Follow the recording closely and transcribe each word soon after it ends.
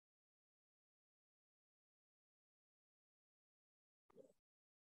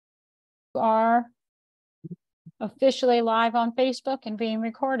are officially live on Facebook and being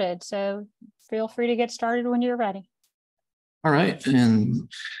recorded, so feel free to get started when you're ready. All right, and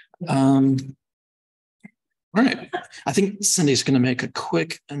all right, I think Cindy's going to make a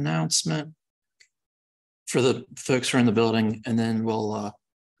quick announcement for the folks who are in the building, and then we'll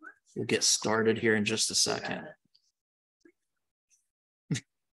get started here in just a second.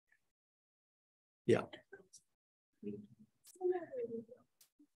 Yeah. You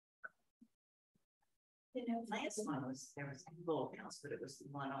know, last one was there was Google accounts, but it was the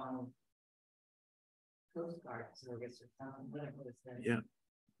one on Coast Guard service or something, whatever it was. Yeah.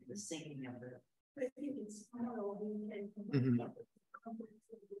 The sinking of the. Mm-hmm.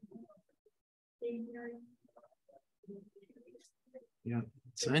 Yeah.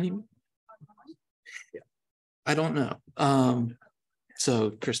 So yeah, I don't know.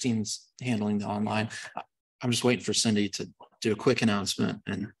 So Christine's handling the online. I'm just waiting for Cindy to do a quick announcement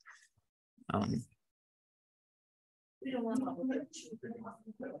and We don't want to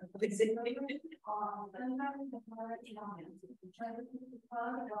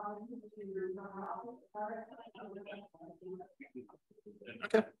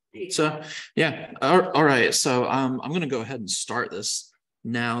okay. So yeah, all right. So I'm going to go ahead and start this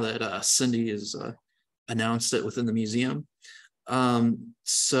now that Cindy has announced it within the museum.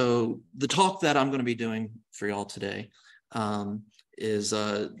 So the talk that I'm going to be doing for y'all today is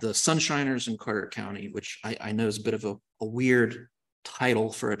the Sunshiners in Carteret County, which I know is a bit of a weird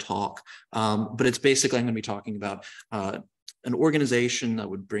title for a talk, but it's basically I'm going to be talking about an organization that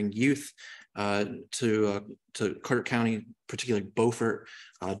would bring youth to Carteret County, particularly Beaufort,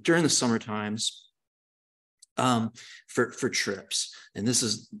 during the summer times for trips. And this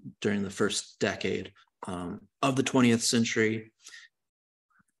is during the first decade of the 20th century.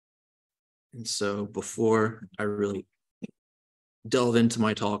 And so before I really delve into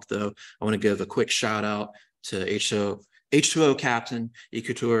my talk, though, I want to give a quick shout out to H2O Captain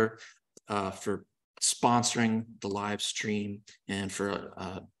Curator for sponsoring the live stream and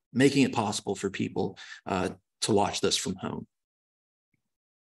for making it possible for people to watch this from home.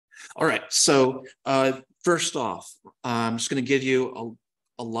 All right, so first off, I'm just going to give you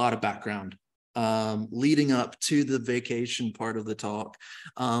a lot of background leading up to the vacation part of the talk,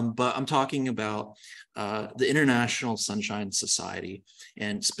 but I'm talking about the International Sunshine Society,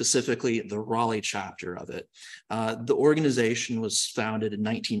 and specifically the Raleigh chapter of it. The organization was founded in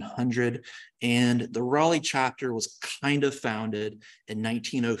 1900, and the Raleigh chapter was kind of founded in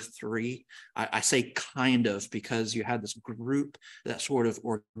 1903. I say kind of because you had this group that sort of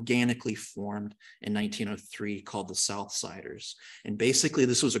organically formed in 1903 called the Southsiders. And basically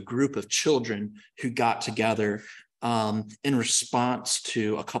this was a group of children who got together in response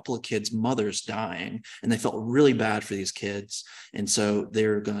to a couple of kids' mothers dying, and they felt really bad for these kids. And so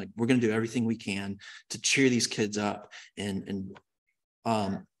we're gonna do everything we can to cheer these kids up and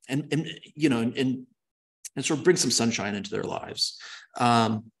you know, and sort of bring some sunshine into their lives.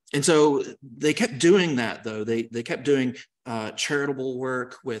 And so they kept doing that, though. They kept doing charitable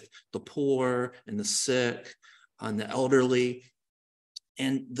work with the poor and the sick and the elderly.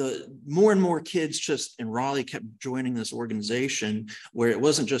 And the more and more kids just in Raleigh kept joining this organization, where it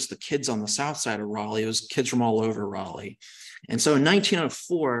wasn't just the kids on the south side of Raleigh, it was kids from all over Raleigh. And so in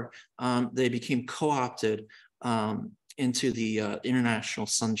 1904, they became co-opted into the International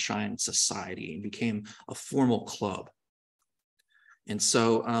Sunshine Society and became a formal club. And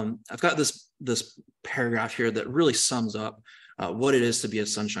so I've got this paragraph here that really sums up what it is to be a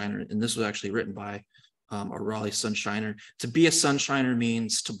Sunshiner. And this was actually written by a Raleigh Sunshiner. To be a Sunshiner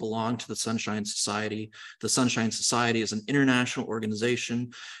means to belong to the Sunshine Society. The Sunshine Society is an international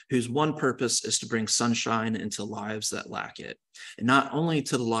organization whose one purpose is to bring sunshine into lives that lack it. And not only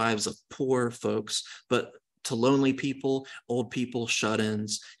to the lives of poor folks, but to lonely people, old people,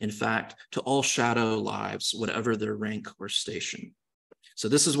 shut-ins, in fact, to all shadow lives, whatever their rank or station. So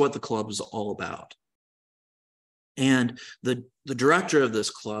this is what the club is all about. And the director of this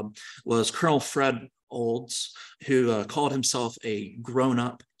club was Colonel Fred Olds, who called himself a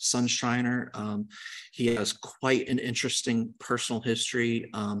grown-up Sunshiner. He has quite an interesting personal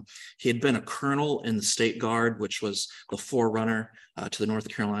history. He had been a colonel in the State Guard, which was the forerunner to the North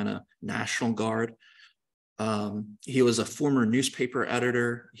Carolina National Guard. He was a former newspaper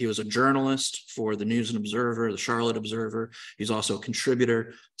editor. He was a journalist for the News and Observer, the Charlotte Observer. He's also a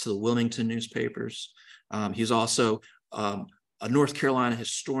contributor to the Wilmington newspapers. He's also a North Carolina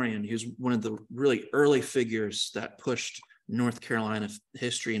historian. He was one of the really early figures that pushed North Carolina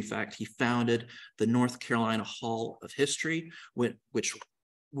history. In fact, he founded the North Carolina Hall of History, which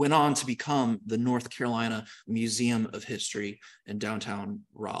went on to become the North Carolina Museum of History in downtown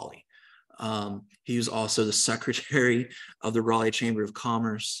Raleigh. He was also the secretary of the Raleigh Chamber of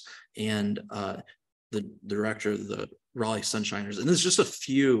Commerce and the director of the Raleigh Sunshiners. And this is just a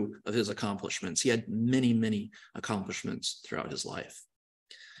few of his accomplishments. He had many, many accomplishments throughout his life.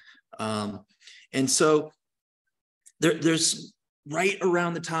 And so there's right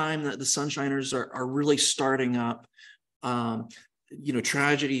around the time that the Sunshiners are really starting up,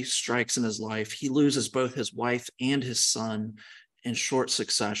 tragedy strikes in his life. He loses both his wife and his son in short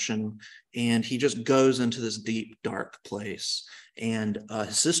succession, and he just goes into this deep, dark place. And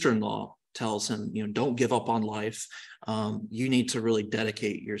his sister-in-law tells him, don't give up on life. You need to really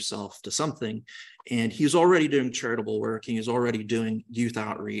dedicate yourself to something. And he was already doing charitable work. He was already doing youth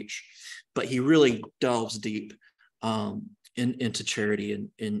outreach, but he really delves deep into charity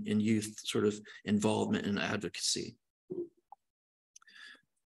and in youth sort of involvement and advocacy.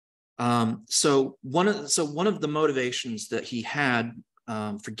 So one of the motivations that he had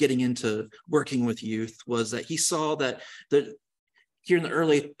for getting into working with youth was that he saw that here in the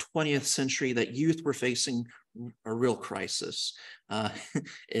early 20th century that youth were facing a real crisis.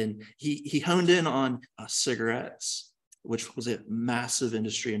 And he honed in on cigarettes, which was a massive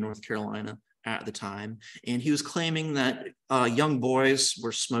industry in North Carolina at the time. And he was claiming that young boys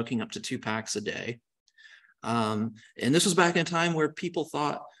were smoking up to 2 packs a day. And this was back in a time where people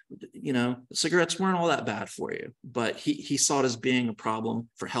thought, cigarettes weren't all that bad for you, but he saw it as being a problem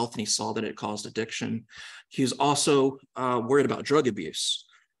for health, and he saw that it caused addiction. He was also worried about drug abuse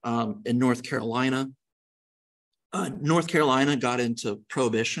in North Carolina. North Carolina got into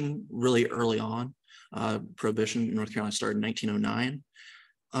prohibition really early on. Prohibition in North Carolina started in 1909.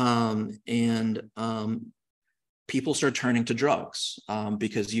 People started turning to drugs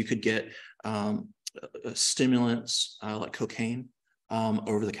because you could get stimulants like cocaine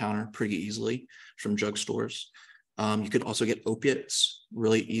over the counter pretty easily from drugstores. You could also get opiates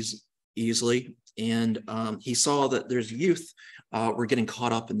really easily. And he saw that there's youth were getting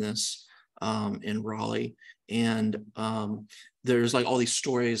caught up in this in Raleigh. And there's like all these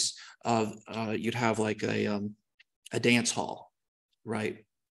stories of you'd have like a dance hall, right?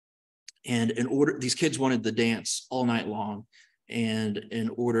 And these kids wanted to dance all night long. And in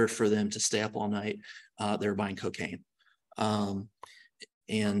order for them to stay up all night, they were buying cocaine and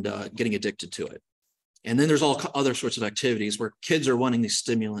getting addicted to it. And then there's all other sorts of activities where kids are wanting these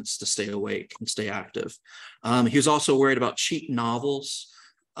stimulants to stay awake and stay active. He was also worried about cheap novels.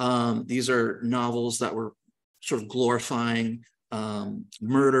 These are novels that were sort of glorifying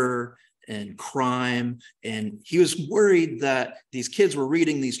murder and crime. And he was worried that these kids were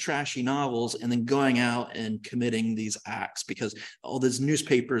reading these trashy novels and then going out and committing these acts, because all these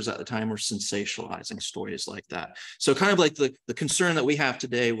newspapers at the time were sensationalizing stories like that. So kind of like the concern that we have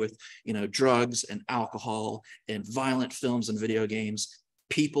today with, drugs and alcohol and violent films and video games,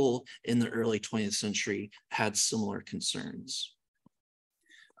 people in the early 20th century had similar concerns.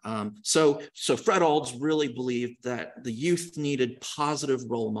 So Fred Olds really believed that the youth needed positive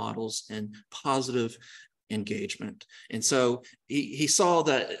role models and positive engagement. And so he saw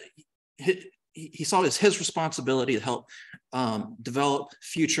that he saw it as his responsibility to help develop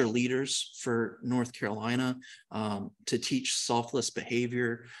future leaders for North Carolina, to teach selfless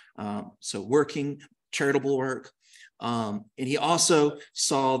behavior, so working, charitable work. And he also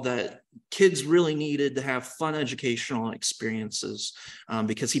saw that kids really needed to have fun educational experiences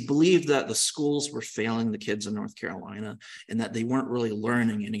because he believed that the schools were failing the kids in North Carolina and that they weren't really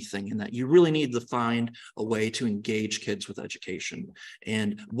learning anything, and that you really need to find a way to engage kids with education.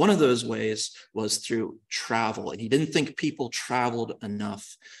 And one of those ways was through travel. And he didn't think people traveled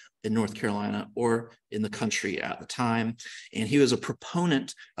enough in North Carolina or in the country at the time. And he was a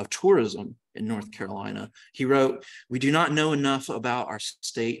proponent of tourism in North Carolina. He wrote, "We do not know enough about our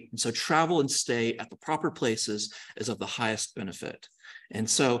state, and so travel and stay at the proper places is of the highest benefit." And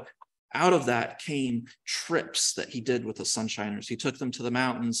so out of that came trips that he did with the Sunshiners. He took them to the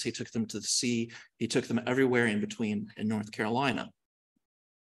mountains, he took them to the sea, he took them everywhere in between in North Carolina.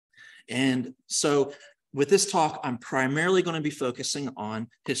 And so with this talk, I'm primarily going to be focusing on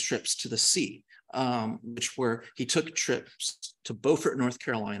his trips to the sea, he took trips to Beaufort, North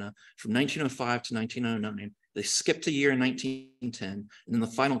Carolina from 1905 to 1909. They skipped a year in 1910, and then the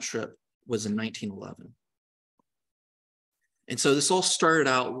final trip was in 1911. And so this all started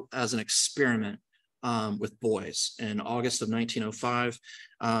out as an experiment with boys. In August of 1905,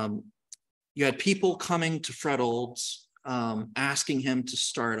 you had people coming to Fred Olds asking him to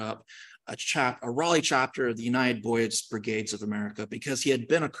start up a Raleigh chapter of the United Boys Brigades of America, because he had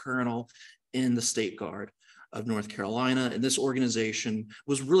been a colonel in the State Guard of North Carolina. And this organization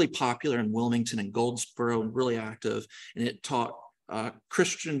was really popular in Wilmington and Goldsboro and really active. And it taught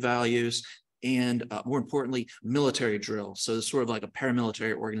Christian values, and more importantly, military drill. So it's sort of like a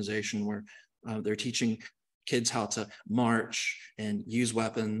paramilitary organization where they're teaching kids how to march and use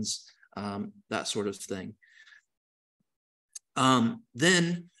weapons, that sort of thing.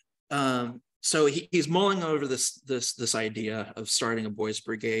 So he's mulling over this idea of starting a boys'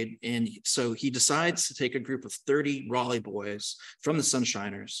 brigade, and so he decides to take a group of 30 Raleigh boys from the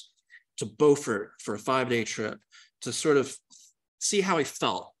Sunshiners to Beaufort for a 5-day trip to sort of see how he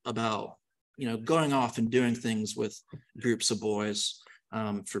felt about, you know, going off and doing things with groups of boys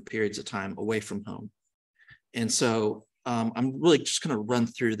for periods of time away from home. And so I'm really just going to run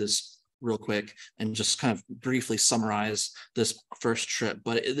through this real quick and just kind of briefly summarize this first trip.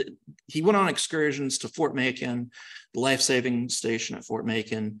 But he went on excursions to Fort Macon, the life-saving station at Fort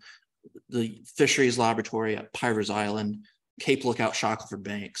Macon, the fisheries laboratory at Pivers Island, Cape Lookout, Shackleford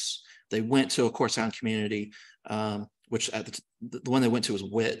Banks. They went to a Corsound community, which at the one they went to was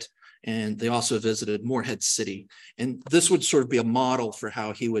Witt, and they also visited Morehead City. And this would sort of be a model for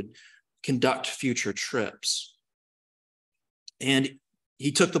how he would conduct future trips. And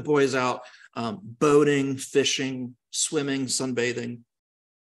he took the boys out boating, fishing, swimming, sunbathing,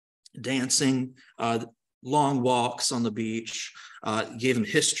 dancing, long walks on the beach, gave them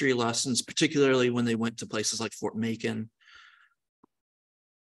history lessons, particularly when they went to places like Fort Macon.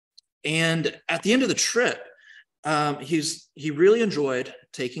 And at the end of the trip, he really enjoyed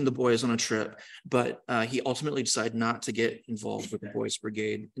taking the boys on a trip, but he ultimately decided not to get involved with the Boys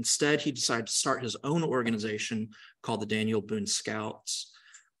Brigade. Instead, he decided to start his own organization called the Daniel Boone Scouts.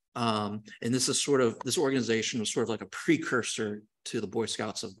 And this organization was sort of like a precursor to the Boy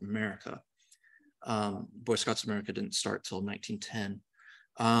Scouts of America. Boy Scouts of America didn't start till 1910.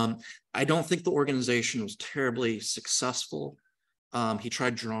 I don't think the organization was terribly successful. He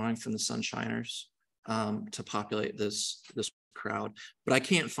tried drawing from the Sunshiners to populate this crowd, but I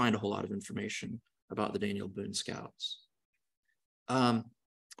can't find a whole lot of information about the Daniel Boone Scouts.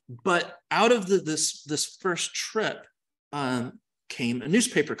 But out of this first trip came a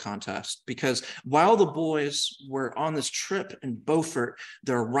newspaper contest, because while the boys were on this trip in Beaufort,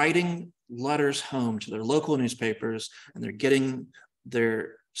 they're writing letters home to their local newspapers, and they're getting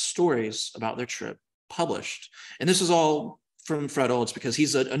their stories about their trip published. And this is all from Fred Olds, because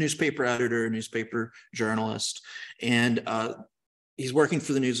he's a newspaper editor, a newspaper journalist, and he's working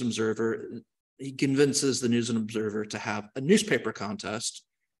for the News Observer. He convinces the News and Observer to have a newspaper contest,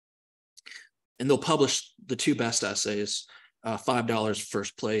 and they'll publish the 2 best essays, $5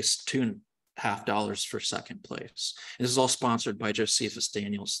 first place, $2.50 for second place. And this is all sponsored by Josephus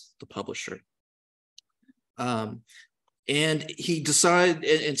Daniels, the publisher. And he decides,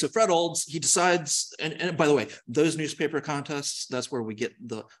 and so Fred Olds, he decides, and by the way, those newspaper contests, that's where we get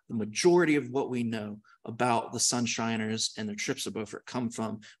the majority of what we know about the Sunshiners and their trips to Beaufort come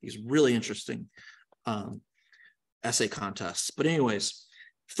from, these really interesting essay contests. But anyways,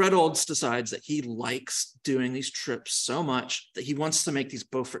 Fred Olds decides that he likes doing these trips so much that he wants to make these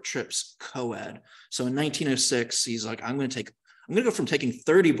Beaufort trips co-ed. So in 1906, he's like, I'm going to go from taking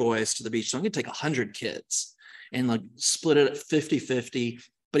 30 boys to the beach, so I'm going to take 100 kids and like split it at 50-50,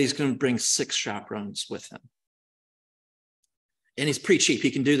 but he's going to bring 6 chaperones with him. And he's pretty cheap.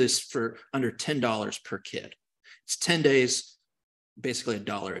 He can do this for under $10 per kid. It's 10 days, basically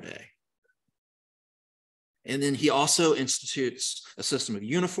 $1 a day. And then he also institutes a system of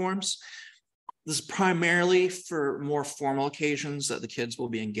uniforms. This is primarily for more formal occasions that the kids will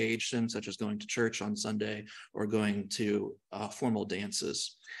be engaged in, such as going to church on Sunday or going to formal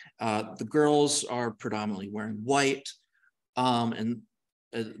dances. The girls are predominantly wearing white, and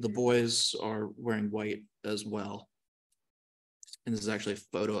the boys are wearing white as well. And this is actually a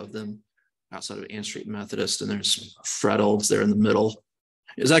photo of them outside of Ann Street Methodist, and there's Fred Olds there in the middle.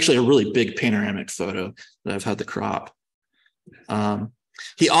 It's actually a really big panoramic photo that I've had to crop.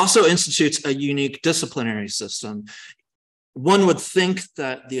 He also institutes a unique disciplinary system. One would think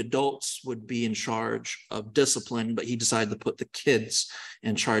that the adults would be in charge of discipline, but he decided to put the kids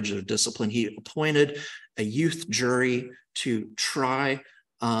in charge of discipline. He appointed a youth jury to try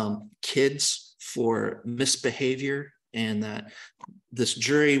kids for misbehavior, and that this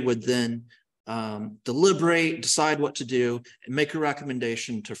jury would then deliberate, decide what to do, and make a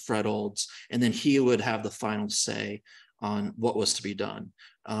recommendation to Fred Olds, and then he would have the final say on what was to be done.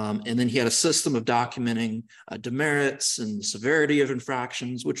 And then he had a system of documenting demerits and severity of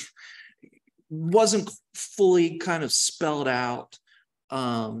infractions, which wasn't fully kind of spelled out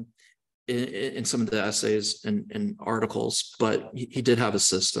in some of the essays and articles, but he did have a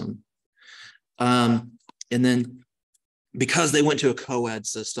system. And then because they went to a co-ed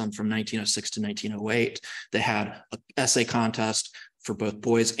system from 1906 to 1908, they had an essay contest for both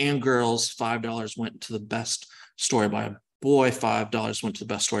boys and girls. $5 went to the best story by a boy, $5 went to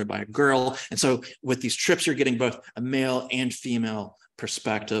the best story by a girl. And so with these trips, you're getting both a male and female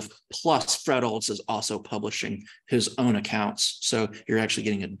perspective, plus Fred Olds is also publishing his own accounts. So you're actually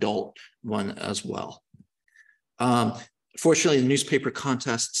getting an adult one as well. Fortunately, the newspaper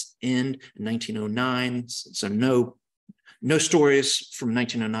contests end in 1909, so no stories from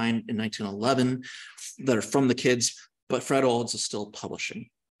 1909 and 1911 that are from the kids, but Fred Olds is still publishing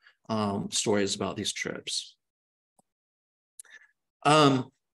stories about these trips. And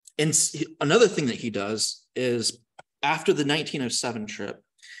another thing that he does is after the 1907 trip,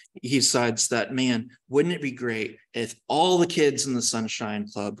 he decides that, man, wouldn't it be great if all the kids in the Sunshine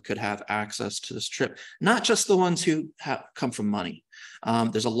Club could have access to this trip, not just the ones who come from money.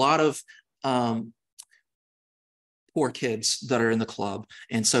 There's a lot of poor kids that are in the club.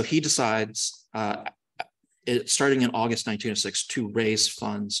 And so he decides, starting in August 1906, to raise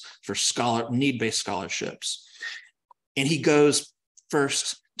funds for need-based scholarships. And he goes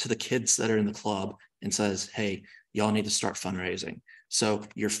first to the kids that are in the club and says, hey, y'all need to start fundraising. So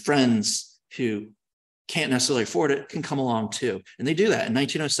your friends who can't necessarily afford it can come along too. And they do that. In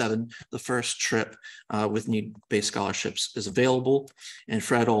 1907, the first trip with need-based scholarships is available. And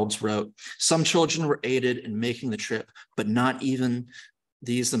Fred Olds wrote, some children were aided in making the trip, but not even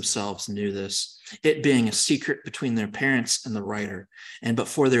these themselves knew this, it being a secret between their parents and the writer. And but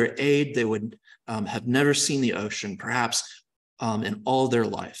for their aid, they would have never seen the ocean, perhaps in all their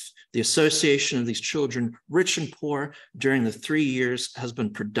life. The association of these children, rich and poor, during the 3 years has been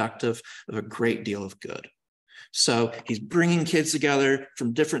productive of a great deal of good. So he's bringing kids together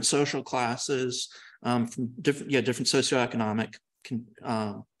from different social classes, from different socioeconomic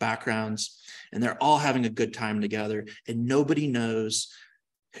backgrounds, and they're all having a good time together, and nobody knows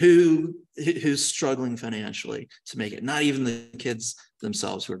who's struggling financially to make it, not even the kids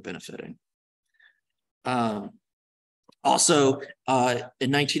themselves who are benefiting. Also,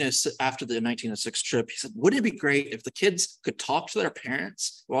 in after the 1906 trip, he said, wouldn't it be great if the kids could talk to their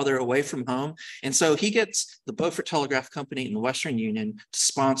parents while they're away from home? And so he gets the Beaufort Telegraph Company and the Western Union to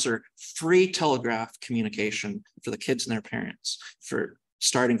sponsor free telegraph communication for the kids and their parents, for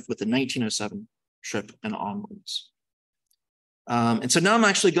starting with the 1907 trip and onwards. And so now I'm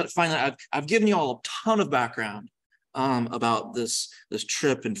actually going to find that I've given you all a ton of background about this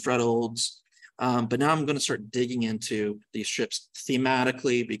trip and Fred Olds. But now I'm going to start digging into these trips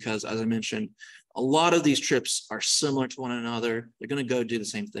thematically, because as I mentioned, a lot of these trips are similar to one another. They're going to go do the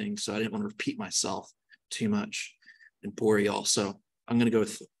same thing. So I didn't want to repeat myself too much and bore you all. So I'm going to go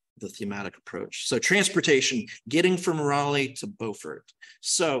with the thematic approach. So transportation, getting from Raleigh to Beaufort.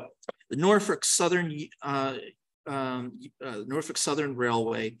 So the Norfolk Southern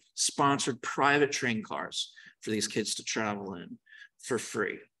Railway sponsored private train cars for these kids to travel in for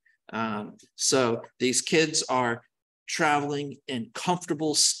free. So these kids are traveling in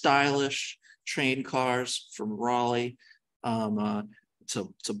comfortable, stylish train cars from Raleigh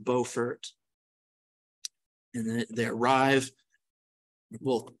to Beaufort. And then they arrive,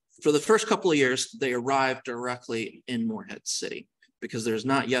 well, for the first couple of years, they arrive directly in Morehead City because there's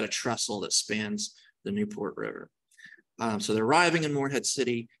not yet a trestle that spans the Newport River. So they're arriving in Morehead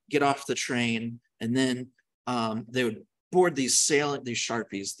City, get off the train, and then they would board these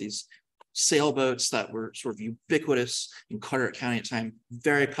Sharpies, these sailboats that were sort of ubiquitous in Carteret County at the time,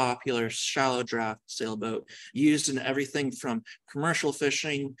 very popular, shallow draft sailboat, used in everything from commercial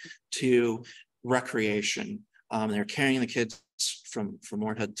fishing to recreation. They're carrying the kids from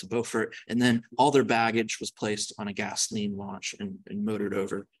Morehead to Beaufort, and then all their baggage was placed on a gasoline launch and motored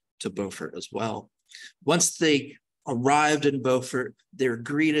over to Beaufort as well. Once they arrived in Beaufort, they were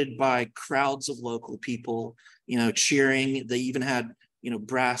greeted by crowds of local people, cheering. They even had,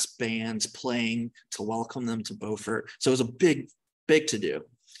 brass bands playing to welcome them to Beaufort. So it was a big to do.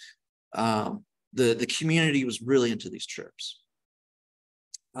 The community was really into these trips.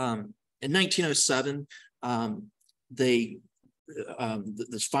 In 1907,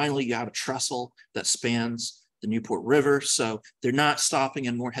 there's finally, you have a trestle that spans the Newport River. So they're not stopping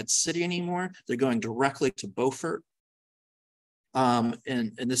in Morehead City anymore. They're going directly to Beaufort. And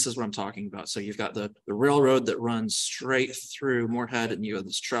this is what I'm talking about. So you've got the railroad that runs straight through Morehead, and you have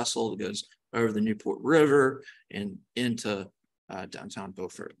this trestle that goes over the Newport River and into downtown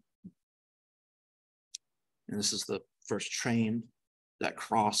Beaufort. And this is the first train that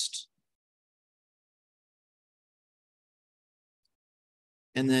crossed.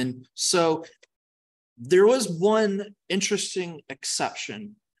 And then, so there was one interesting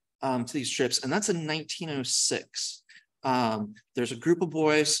exception to these trips, and that's in 1906. there's a group of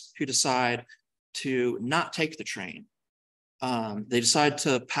boys who decide to not take the train. They decide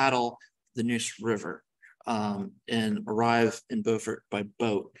to paddle the Neuse River and arrive in Beaufort by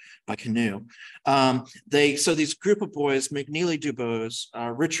boat, by canoe. So these group of boys, McNeely Dubose,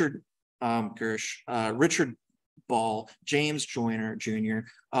 Richard Gersh, Richard Ball, James Joyner Jr.,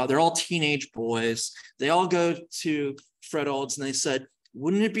 they're all teenage boys. They all go to Fred Olds and they said,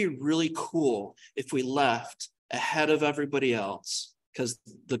 wouldn't it be really cool if we left ahead of everybody else? Because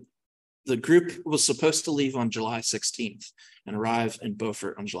the group was supposed to leave on July 16th and arrive in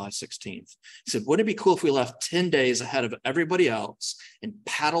Beaufort on July 16th. He said, wouldn't it be cool if we left 10 days ahead of everybody else and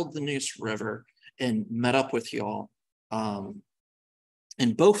paddled the Neuse River and met up with y'all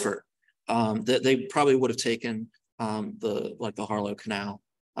in Beaufort? That they probably would have taken the Harlow Canal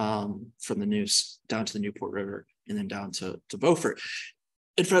from the Neuse down to the Newport River and then down to Beaufort.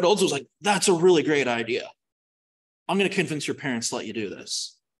 And Fred Olds was like, that's a really great idea. I'm going to convince your parents to let you do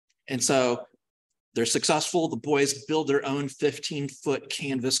this. And so they're successful. The boys build their own 15-foot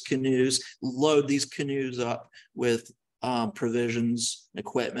canvas canoes, load these canoes up with provisions,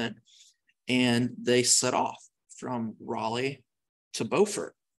 equipment, and they set off from Raleigh to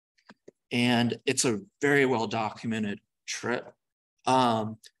Beaufort. And it's a very well documented trip.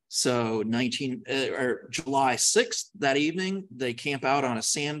 So July 6th, that evening, they camp out on a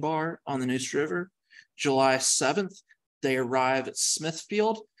sandbar on the Neuse River. July 7th, they arrive at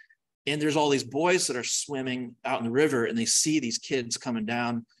Smithfield, and there's all these boys that are swimming out in the river, and they see these kids coming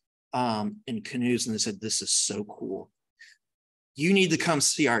down in canoes, and they said, this is so cool. You need to come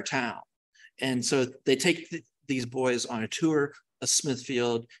see our town. And so they take these boys on a tour of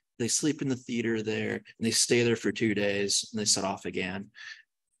Smithfield. They sleep in the theater there, and they stay there for 2 days, and they set off again.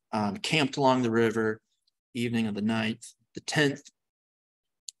 Camped along the river, evening of the 9th. The 10th,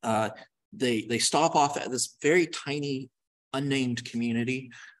 they stop off at this very tiny, unnamed community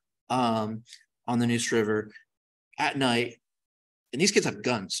on the Neuse River at night. And these kids have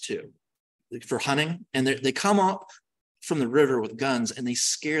guns too for hunting. And they come up from the river with guns, and they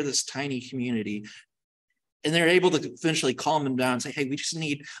scare this tiny community. And they're able to eventually calm them down and say, hey, we just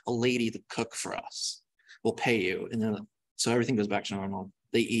need a lady to cook for us. We'll pay you. And then so everything goes back to normal.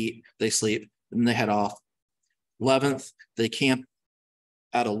 They eat, they sleep, and they head off. 11th, they camp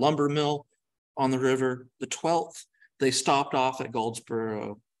at a lumber mill on the river. The 12th, they stopped off at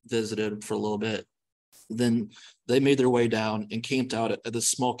Goldsboro, visited for a little bit. Then they made their way down and camped out at this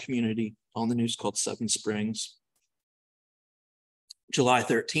small community on the Neuse called Seven Springs. July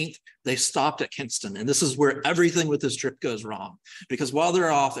 13th, they stopped at Kinston. And this is where everything with this trip goes wrong. Because while they're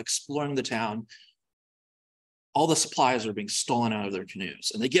off exploring the town, all the supplies are being stolen out of their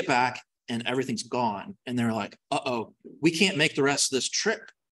canoes. And they get back and everything's gone. And they're like, uh-oh, we can't make the rest of this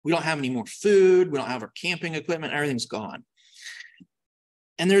trip. We don't have any more food. We don't have our camping equipment. Everything's gone.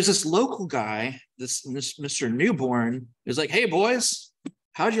 And there's this local guy, this Mr. Newborn, who's like, hey, boys,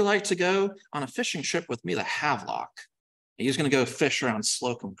 how'd you like to go on a fishing trip with me to Havelock? And he's going to go fish around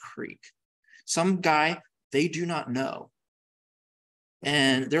Slocum Creek. Some guy they do not know.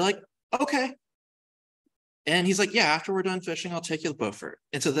 And they're like, okay. And he's like, yeah, after we're done fishing, I'll take you to Beaufort.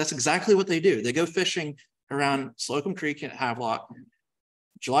 And so that's exactly what they do. They go fishing around Slocum Creek at Havelock,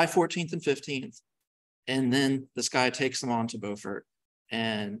 July 14th and 15th. And then this guy takes them on to Beaufort.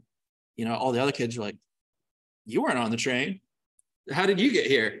 And, you know, all the other kids are like, you weren't on the train. How did you get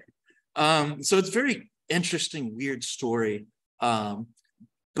here? So it's very interesting, weird story.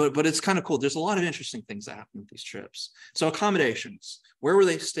 But it's kind of cool. There's a lot of interesting things that happen with these trips. So accommodations, where were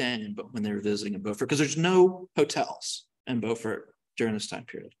they staying when they were visiting in Beaufort? Because there's no hotels in Beaufort during this time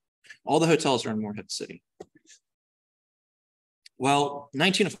period. All the hotels are in Morehead City. Well,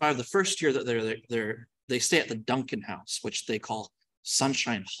 1905, the first year that they're there, they stay at the Duncan House, which they call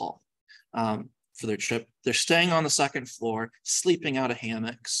Sunshine Hall for their trip. They're staying on the second floor, sleeping out of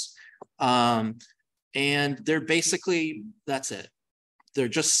hammocks. And they're basically, that's it. They're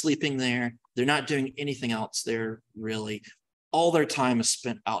just sleeping there. They're not doing anything else there, really. All their time is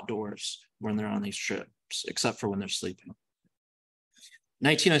spent outdoors when they're on these trips, except for when they're sleeping.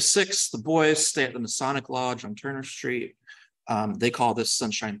 1906, the boys stay at the Masonic Lodge on Turner Street. They call this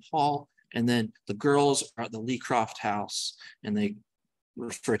Sunshine Hall. And then the girls are at the Leecroft House, and they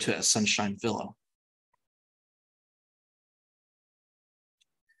refer to it as Sunshine Villa.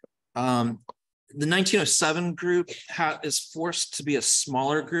 The 1907 group is forced to be a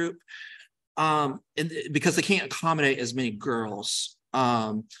smaller group and because they can't accommodate as many girls.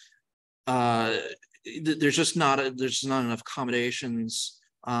 There's just not enough accommodations.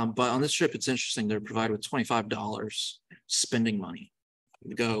 But on this trip, it's interesting. They're provided with $25 spending money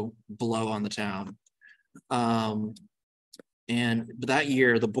to go blow on the town. But that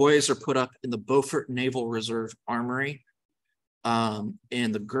year, the boys are put up in the Beaufort Naval Reserve Armory, and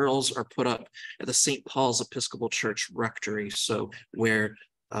the girls are put up at the St. Paul's Episcopal Church Rectory, so where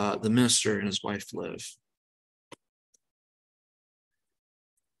the minister and his wife live.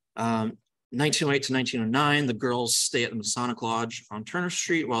 1908 to 1909, the girls stay at the Masonic Lodge on Turner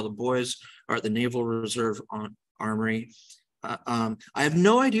Street, while the boys are at the Naval Reserve Armory. I have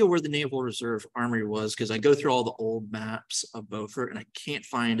no idea where the Naval Reserve Armory was, because I go through all the old maps of Beaufort and I can't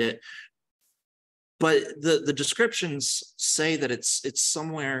find it. But the descriptions say that it's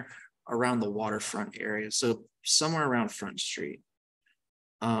somewhere around the waterfront area, so somewhere around Front Street.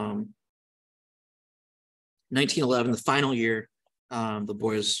 1911, the final year, the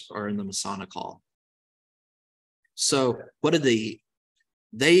boys are in the Masonic Hall. So what did they eat?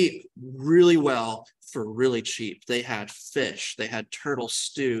 They ate really well for really cheap. They had fish, they had turtle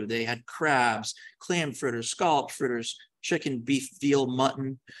stew, they had crabs, clam fritters, scallop fritters, chicken, beef, veal,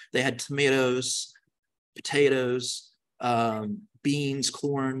 mutton. They had tomatoes, potatoes, beans,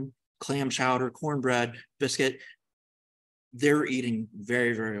 corn, clam chowder, cornbread, biscuit. They're eating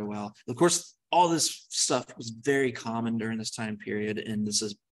very, very well. Of course, all this stuff was very common during this time period, and this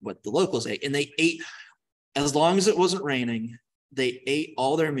is what the locals ate. And they ate, as long as it wasn't raining, they ate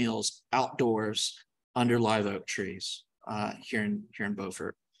all their meals outdoors under live oak trees here in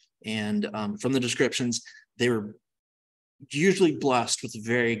Beaufort. And from the descriptions, they were usually blessed with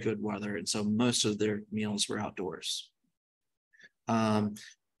very good weather, and so most of their meals were outdoors. And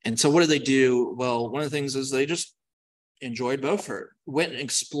so what did they do? Well, one of the things is they just enjoyed Beaufort, went and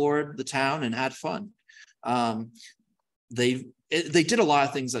explored the town and had fun. They did a lot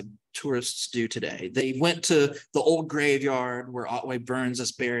of things that tourists do today. They went to the old graveyard where Otway Burns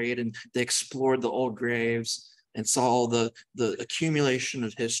is buried, and they explored the old graves and saw the accumulation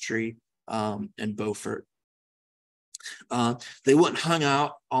of history in Beaufort. They went and hung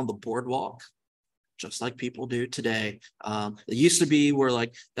out on the boardwalk, just like people do today. It used to be where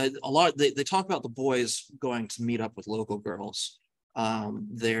like a lot, they talk about the boys going to meet up with local girls.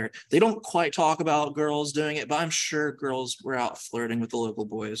 They don't quite talk about girls doing it, but I'm sure girls were out flirting with the local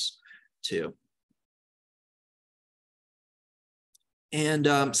boys too. And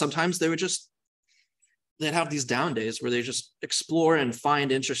sometimes they'd have these down days where they just explore and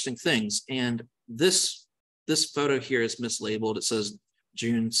find interesting things. And this photo here is mislabeled. It says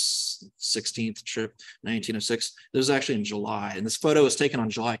June 16th trip, 1906. This was actually in July. And this photo was taken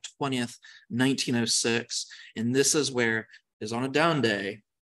on July 20th, 1906. And this is where, is on a down day,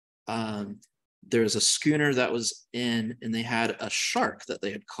 there was a schooner that was in, and they had a shark that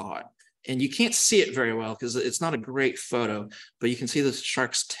they had caught. And you can't see it very well because it's not a great photo, but you can see the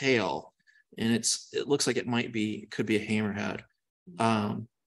shark's tail, and it looks like it could be a hammerhead.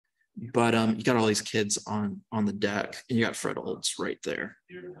 But you got all these kids on the deck, and you got Fred Olds right there.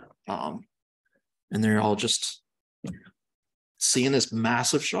 And they're all just seeing this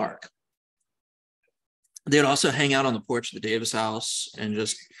massive shark. They'd also hang out on the porch of the Davis house, and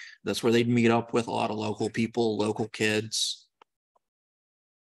that's where they'd meet up with a lot of local people, local kids.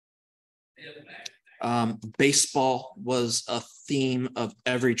 Baseball was a theme of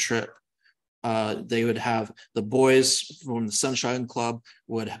every trip. They would have the boys from the Sunshine Club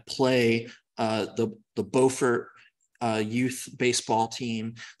would play the Beaufort youth baseball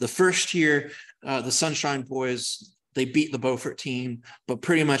team. The first year, the Sunshine boys, they beat the Beaufort team, but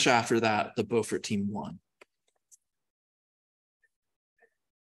pretty much after that, the Beaufort team won.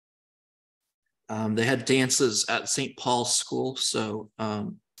 They had dances at St. Paul's School. So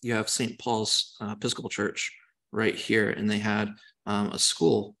you have St. Paul's Episcopal Church right here, and they had a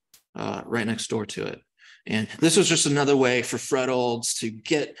school right next door to it. And this was just another way for Fred Olds to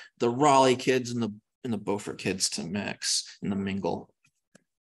get the Raleigh kids and the Beaufort kids to mix and to mingle.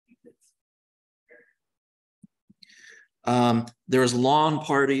 There was lawn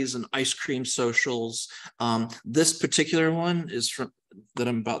parties and ice cream socials. This particular one is that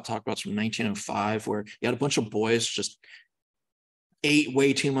I'm about to talk about is from 1905, where you had a bunch of boys just ate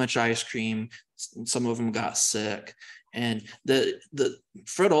way too much ice cream. Some of them got sick. And the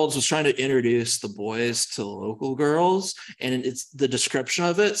Fred Olds was trying to introduce the boys to the local girls, and the description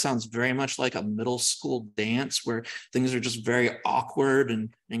of it sounds very much like a middle school dance where things are just very awkward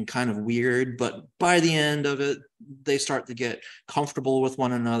and kind of weird. But by the end of it, they start to get comfortable with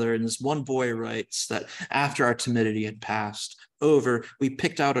one another. And this one boy writes that after our timidity had passed over, we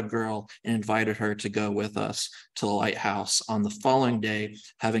picked out a girl and invited her to go with us to the lighthouse on the following day,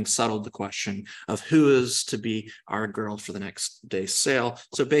 having settled the question of who is to be our girl for the next day's sail.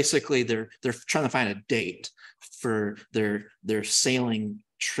 So basically they're trying to find a date for their sailing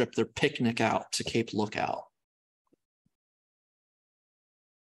trip, their picnic out to Cape Lookout.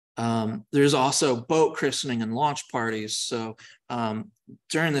 There's also boat christening and launch parties. So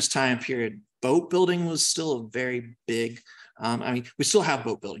during this time period, boat building was still a very big, I mean, we still have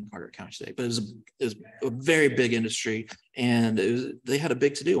boat building in Carteret County today, but it was a very big industry, and they had a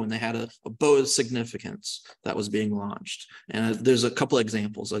big to do when they had a boat of significance that was being launched. And there's a couple of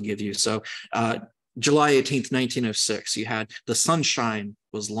examples I'll give you. So July 18th, 1906, you had the Sunshine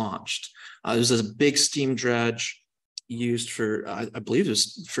was launched. It was a big steam dredge used for, I believe it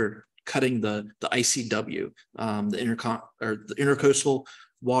was for cutting the ICW, the intercoastal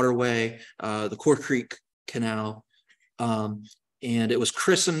waterway, the Core Creek Canal. And it was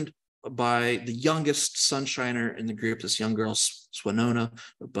christened by the youngest Sunshiner in the group, this young girl, Swinona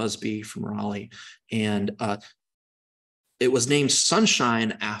Busby from Raleigh. And it was named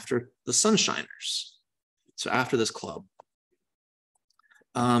Sunshine after the Sunshiners. So after this club.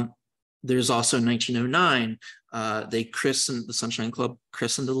 There's also 1909, the Sunshine Club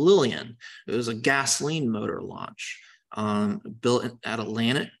christened the Lillian. It was a gasoline motor launch. Built at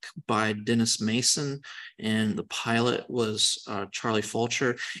Atlantic by Dennis Mason, and the pilot was Charlie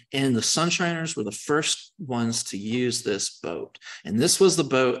Fulcher. And the Sunshiners were the first ones to use this boat. And this was the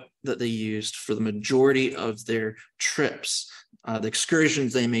boat that they used for the majority of their trips, the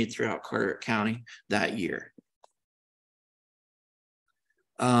excursions they made throughout Carteret County that year.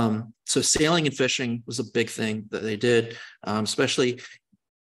 So sailing and fishing was a big thing that they did, especially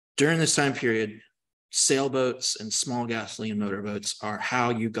during this time period. Sailboats and small gasoline motorboats are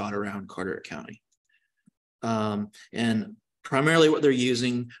how you got around Carteret County. And primarily what they're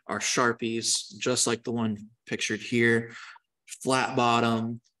using are Sharpies, just like the one pictured here, flat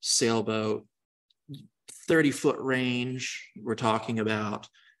bottom, sailboat, 30-foot range we're talking about,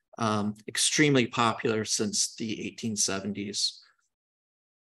 extremely popular since the 1870s.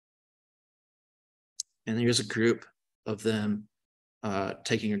 And here's a group of them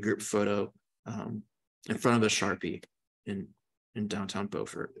taking a group photo in front of a Sharpie in downtown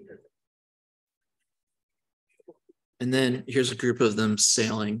Beaufort. And then here's a group of them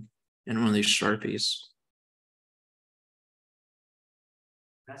sailing in one of these Sharpies.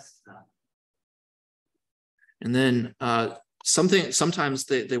 And then sometimes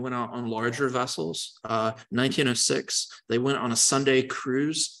they went out on larger vessels. 1906, they went on a Sunday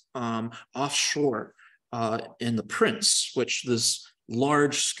cruise offshore in the Prince, which this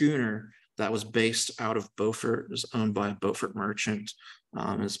large schooner that was based out of Beaufort, was owned by a Beaufort merchant,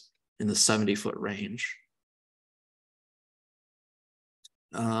 is in the 70-foot range.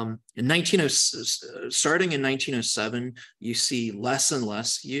 Starting in 1907, you see less and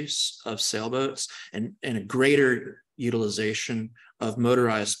less use of sailboats and a greater utilization of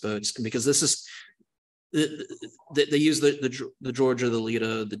motorized boats, because this is they use the Georgia, the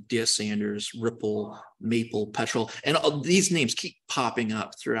Leda, the D.S. Sanders, Ripple, Maple, Petrel, and all these names keep popping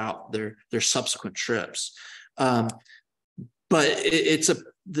up throughout their subsequent trips. But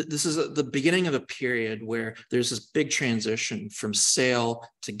this is the beginning of a period where there's this big transition from sail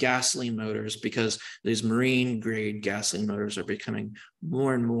to gasoline motors, because these marine grade gasoline motors are becoming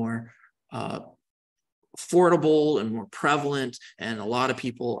more and more affordable and more prevalent, and a lot of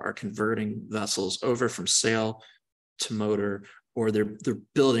people are converting vessels over from sail to motor, or they're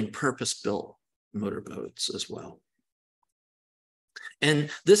building purpose-built motorboats as well. And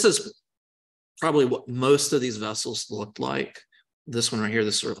this is probably what most of these vessels looked like. This one right here,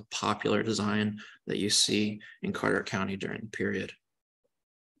 this sort of popular design that you see in Carteret County during the period.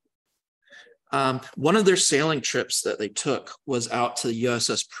 One of their sailing trips that they took was out to the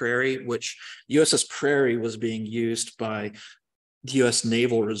USS Prairie, which USS Prairie was being used by the U.S.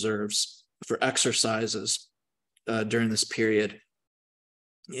 Naval Reserves for exercises during this period.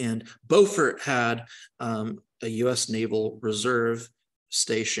 And Beaufort had a U.S. Naval Reserve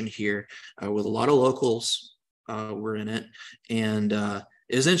station here with a lot of locals were in it. And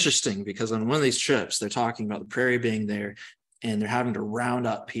it was interesting because on one of these trips, they're talking about the Prairie being there, and they're having to round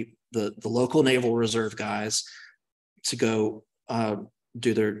up people, the local Naval Reserve guys, to go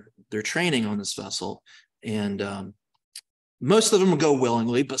do their training on this vessel. And most of them go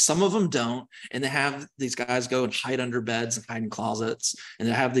willingly, but some of them don't. And they have these guys go and hide under beds and hide in closets. And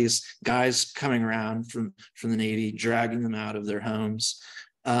they have these guys coming around from the Navy, dragging them out of their homes.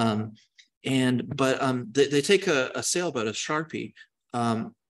 They take a sailboat, a Sharpie,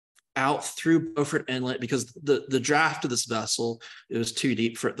 out through Beaufort Inlet, because the draft of this vessel, it was too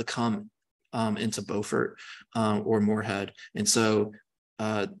deep for it to come into Beaufort or Moorhead. And so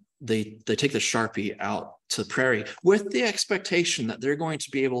they take the Sharpie out to Prairie with the expectation that they're going to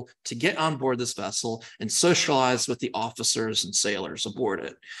be able to get on board this vessel and socialize with the officers and sailors aboard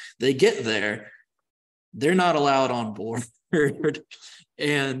it. They get there, they're not allowed on board.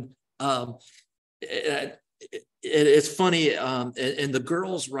 And It's funny, and the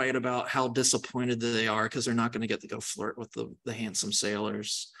girls write about how disappointed they are because they're not going to get to go flirt with the handsome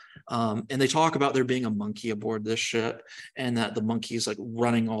sailors. And they talk about there being a monkey aboard this ship, and that the monkey's like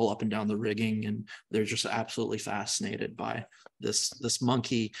running all up and down the rigging, and they're just absolutely fascinated by this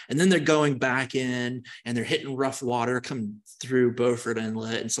monkey. And then they're going back in, and they're hitting rough water coming through Beaufort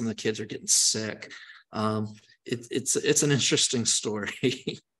Inlet, and some of the kids are getting sick. It's an interesting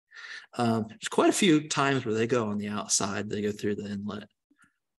story. There's quite a few times where they go on the outside, they go through the inlet.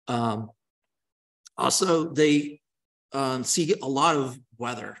 Also, they see a lot of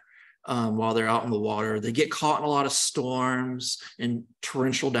weather while they're out in the water. They get caught in a lot of storms and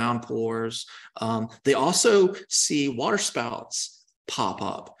torrential downpours. They also see waterspouts pop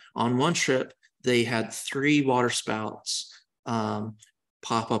up. On one trip, they had 3 waterspouts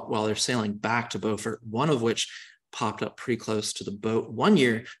pop up while they're sailing back to Beaufort, one of which popped up pretty close to the boat. One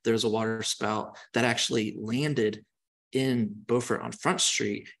year, there was a water spout that actually landed in Beaufort on Front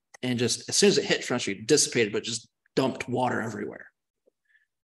Street, and just as soon as it hit Front Street, it dissipated, but just dumped water everywhere.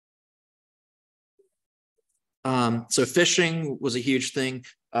 So fishing was a huge thing.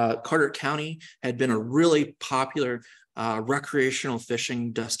 Carteret County had been a really popular recreational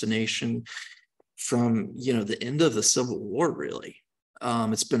fishing destination from the end of the Civil War, really.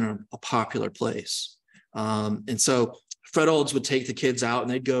 It's been a popular place. And so Fred Olds would take the kids out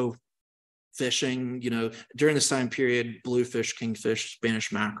and they'd go fishing. During this time period, bluefish, kingfish,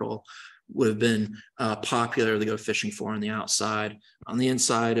 Spanish mackerel would have been popular to go fishing for on the outside. On the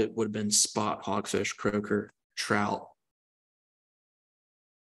inside, it would have been spot, hogfish, croaker, trout.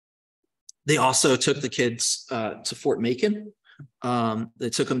 They also took the kids to Fort Macon. They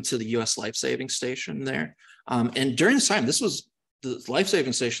took them to the U.S. Life-Saving Station there. And during this time, the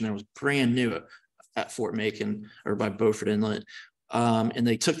life-saving station there was brand new at Fort Macon, or by Beaufort Inlet. And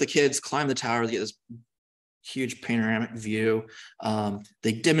they took the kids, climbed the tower to get this huge panoramic view.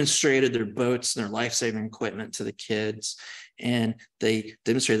 They demonstrated their boats and their life-saving equipment to the kids. And they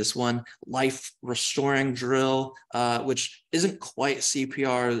demonstrated this one life restoring drill, which isn't quite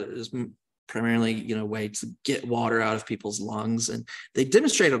CPR. It's primarily, way to get water out of people's lungs. And they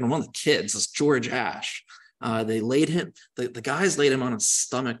demonstrated on one of the kids, this George Ash. They laid him, the guys laid him on his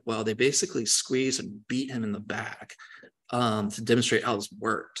stomach while they basically squeezed and beat him in the back to demonstrate how this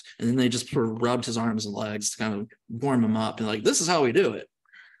worked. And then they just sort of rubbed his arms and legs to kind of warm him up and like, this is how we do it.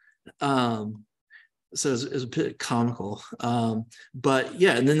 So it was a bit comical. But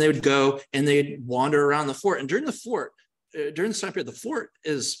yeah, and then they would go and they'd wander around the fort. And during this time period, the fort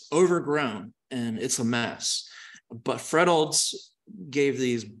is overgrown and it's a mess. But Fred Olds gave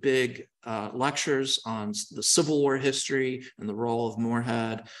these big lectures on the Civil War history and the role of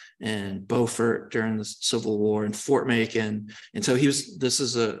Moorhead and Beaufort during the Civil War and Fort Macon. And so this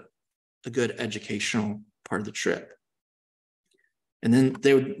is a good educational part of the trip. And then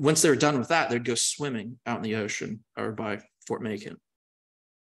once they were done with that, they'd go swimming out in the ocean or by Fort Macon.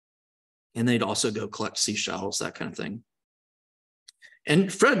 And they'd also go collect seashells, that kind of thing.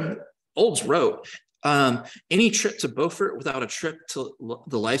 And Fred Olds wrote, any trip to Beaufort without a trip to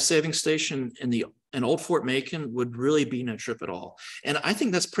the life-saving station in Old Fort Macon would really be no trip at all. And I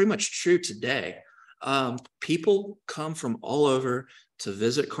think that's pretty much true today. People come from all over to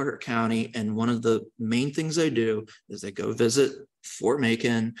visit Carteret County, and one of the main things they do is they go visit Fort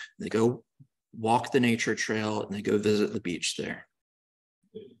Macon, they go walk the nature trail, and they go visit the beach there.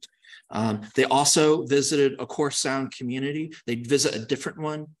 They also visited a Core Sound community. They'd visit a different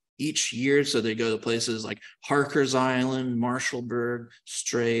one each year. So they go to places like Harker's Island, Marshallburg,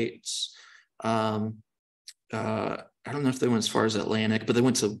 Straits. I don't know if they went as far as Atlantic, but they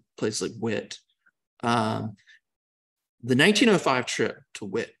went to places like Witt. The 1905 trip to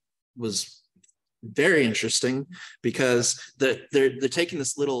Witt was very interesting because they're taking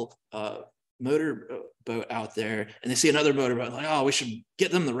this little motor boat out there, and they see another motorboat, like, oh, we should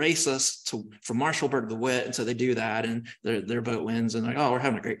get them to race us from Marshallburg to Witt. And so they do that, and their boat wins, and like, oh, we're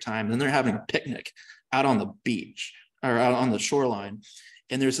having a great time. And then they're having a picnic out on the beach or out on the shoreline,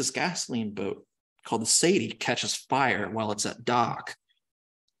 and there's this gasoline boat called the Sadie catches fire while it's at dock.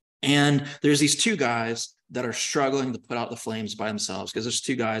 And there's these 2 guys that are struggling to put out the flames by themselves because there's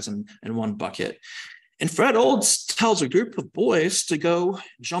 2 guys in one bucket. And Fred Olds tells a group of boys to go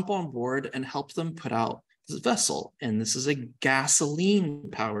jump on board and help them put out this vessel. And this is a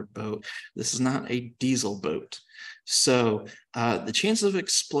gasoline-powered boat. This is not a diesel boat. So the chances of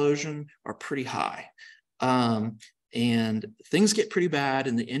explosion are pretty high. And things get pretty bad,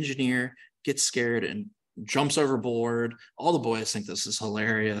 and the engineer gets scared and jumps overboard. All the boys think this is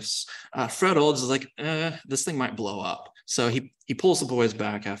hilarious. Fred Olds is like, this thing might blow up. So he pulls the boys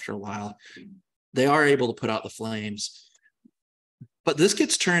back after a while. They are able to put out the flames, but this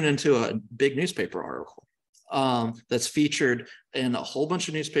gets turned into a big newspaper article that's featured in a whole bunch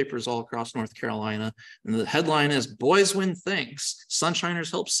of newspapers all across North Carolina. And the headline is "Boys Win Things.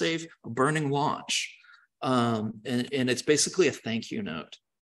 Sunshiners Help Save a Burning Launch." And it's basically a thank you note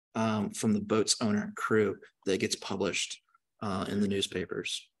from the boat's owner and crew that gets published in the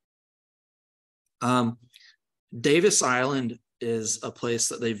newspapers. Davis Island is a place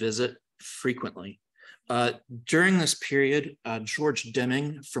that they visit frequently. During this period, George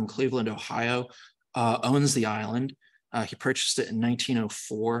Deming from Cleveland, Ohio, owns the island. He purchased it in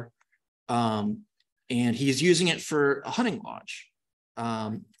 1904, and he's using it for a hunting lodge.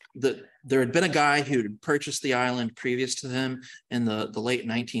 There had been a guy who had purchased the island previous to him in the late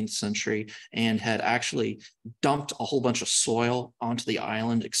 19th century and had actually dumped a whole bunch of soil onto the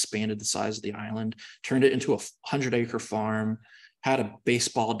island, expanded the size of the island, turned it into a 100-acre farm, had a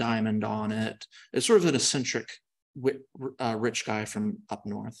baseball diamond on it. It's sort of an eccentric rich guy from up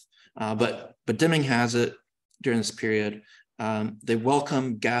north. But Deming has it during this period. They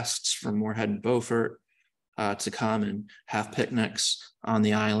welcome guests from Moorhead and Beaufort to come and have picnics on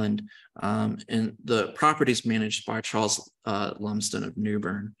the island. And the property is managed by Charles Lumsden of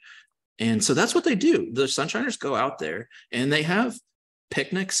Newbern. And so that's what they do. The Sunshiners go out there and they have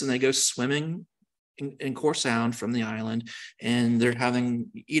picnics and they go swimming in Core Sound from the island, and they're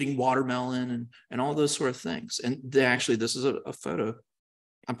eating watermelon and all those sort of things. And they actually, this is a photo.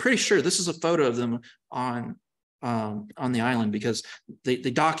 I'm pretty sure this is a photo of them on the island, because they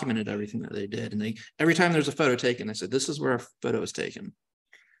documented everything that they did. And every time there's a photo taken, they said, this is where a photo was taken.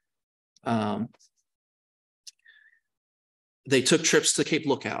 They took trips to Cape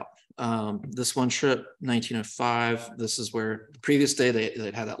Lookout. This one trip, 1905, this is where the previous day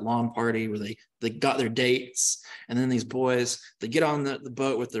they had that lawn party where they got their dates. And then these boys, they get on the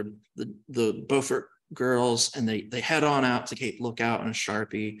boat with the Beaufort girls, and they head on out to Cape Lookout in a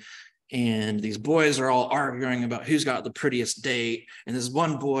Sharpie. And these boys are all arguing about who's got the prettiest date. And this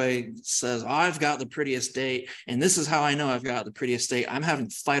one boy says, I've got the prettiest date. And this is how I know I've got the prettiest date. I'm having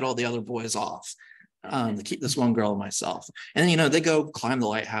to fight all the other boys off to keep this one girl myself. And, they go climb the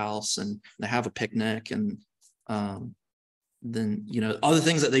lighthouse and they have a picnic. And then, other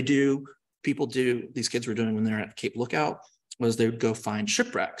things that people do, these kids were doing when they're at Cape Lookout, was they would go find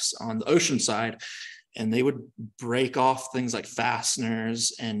shipwrecks on the ocean side. And they would break off things like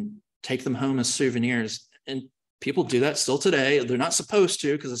fasteners and take them home as souvenirs. And people do that still today. They're not supposed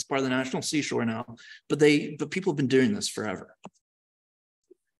to, because it's part of the National Seashore now, but people have been doing this forever.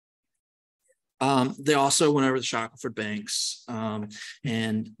 They also went over the Shackelford Banks,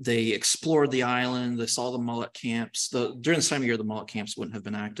 and they explored the island. They saw the mullet camps. During this time of year, the mullet camps wouldn't have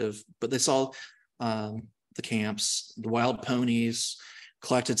been active, but they saw the camps, the wild ponies,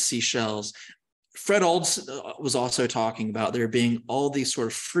 collected seashells. Fred Olds was also talking about there being all these sort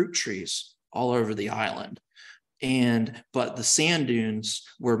of fruit trees all over the island. But the sand dunes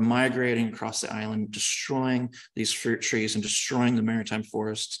were migrating across the island, destroying these fruit trees and destroying the maritime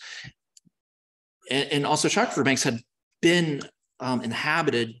forests. And also Shackelford Banks had been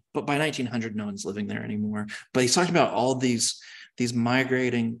inhabited, but by 1900, no one's living there anymore. But he's talking about all these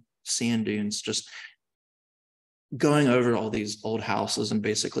migrating sand dunes just going over all these old houses and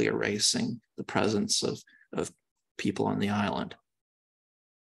basically erasing the presence of people on the island.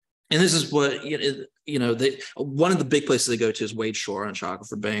 And this is what, one of the big places they go to is Wade Shore on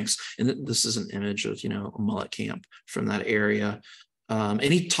Shackelford Banks. And this is an image of, a mullet camp from that area. And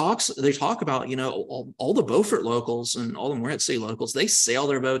they talk about, all the Beaufort locals and all the Moorhead City locals, they sail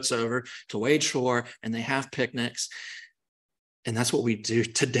their boats over to Wade Shore and they have picnics. And that's what we do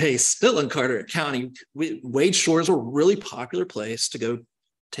today still in Carteret County. Wade Shore is a really popular place to go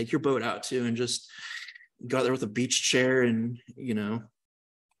take your boat out to and just go out there with a beach chair and,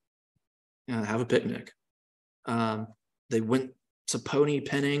 have a picnic. They went to pony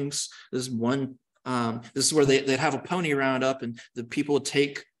pennings. This is where they'd have a pony round up, and the people would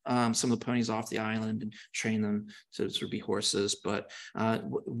take some of the ponies off the island and train them to sort of be horses. But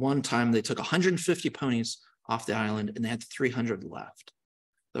one time they took 150 ponies off the island, and they had 300 left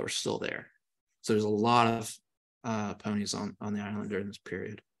that were still there. So there's a lot of ponies on the island during this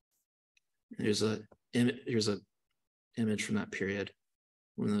period. Here's a image from that period,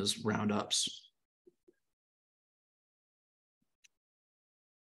 one of those roundups.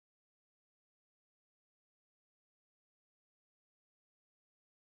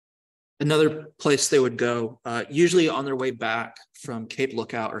 Another place they would go, usually on their way back from Cape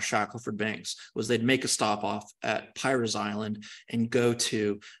Lookout or Shackelford Banks, was they'd make a stop off at Pyra's Island and go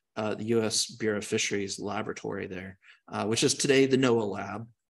to the U.S. Bureau of Fisheries laboratory there. which is today the NOAA lab.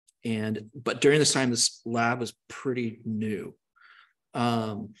 But during this time, this lab was pretty new.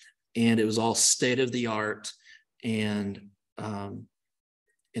 And it was all state of the art and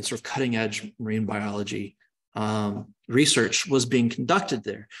sort of cutting edge marine biology research was being conducted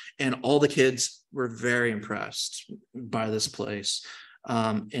there. And all the kids were very impressed by this place.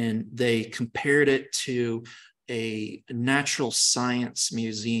 And they compared it to a natural science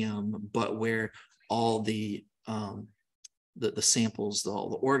museum, but where all the samples, all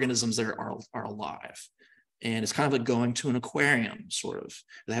the organisms there are alive. And it's kind of like going to an aquarium, sort of.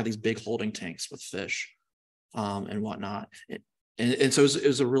 They have these big holding tanks with fish and whatnot. And so it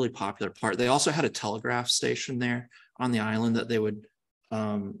was a really popular part. They also had a telegraph station there on the island that they would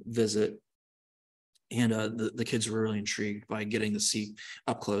visit. And the kids were really intrigued by getting to see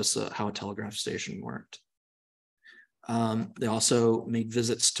up close how a telegraph station worked. They also made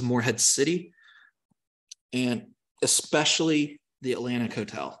visits to Morehead City, and especially the Atlantic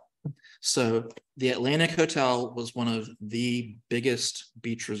Hotel. So the Atlantic Hotel was one of the biggest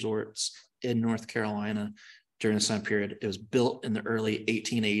beach resorts in North Carolina during this time period. It was built in the early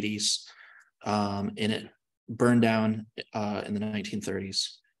 1880s, and it burned down in the 1930s.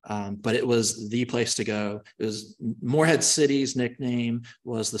 But it was the place to go. It was Morehead City's nickname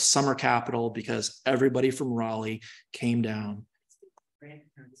was the summer capital because everybody from Raleigh came down.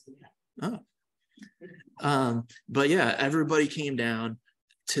 Oh. But yeah, everybody came down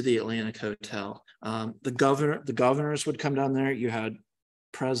to the Atlantic Hotel. The governors would come down there. You had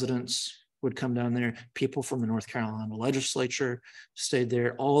presidents would come down there. People from the North Carolina legislature stayed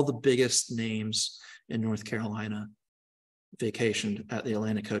there. All the biggest names in North Carolina vacationed at the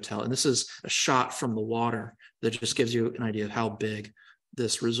Atlantic Hotel. And this is a shot from the water that just gives you an idea of how big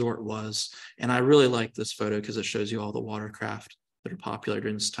this resort was. And I really like this photo because it shows you all the watercraft that are popular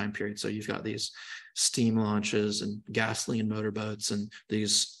during this time period. So you've got these steam launches and gasoline motorboats and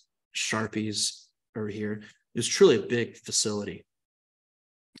these Sharpies over here. It was truly a big facility.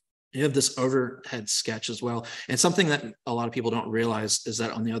 You have this overhead sketch as well. And something that a lot of people don't realize is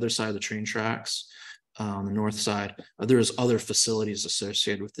that on the other side of the train tracks, on the north side, there's other facilities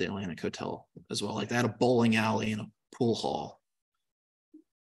associated with the Atlantic Hotel as well. Like they had a bowling alley and a pool hall.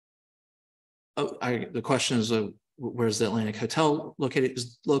 The question is, where's the Atlantic Hotel located?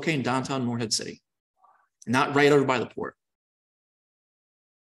 It's located in downtown Morehead City, not right over by the port.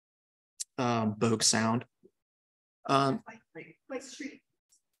 Bogue Sound. What street?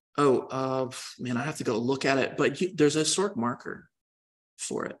 Man, I have to go look at it, but there's a historic marker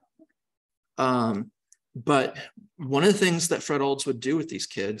for it. But one of the things that Fred Olds would do with these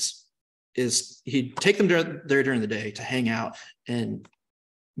kids is he'd take them there during the day to hang out and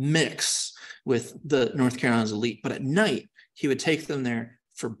mix with the North Carolina's elite. But at night, he would take them there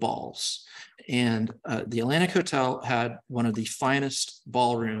for balls. And the Atlantic Hotel had one of the finest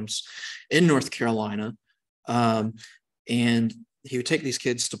ballrooms in North Carolina. And he would take these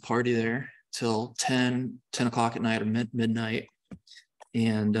kids to party there till 10 o'clock at night or midnight.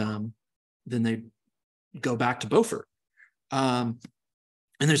 And then they'd go back to Beaufort. And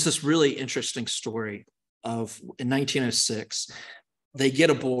there's this really interesting story of in 1906, they get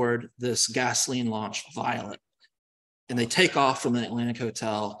aboard this gasoline launch Violet, and they take off from the Atlantic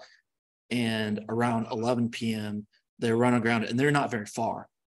Hotel, and around 11 p.m., they run aground, and they're not very far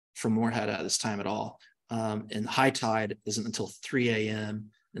from Morehead at this time at all. And high tide isn't until 3 a.m.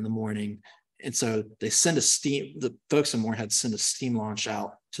 in the morning. And so they send the folks in Morehead send a steam launch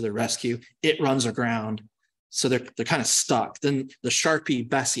out to their rescue. It runs aground. So they're kind of stuck. Then the Sharpie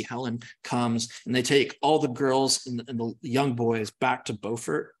Bessie Helen comes and they take all the girls and the young boys back to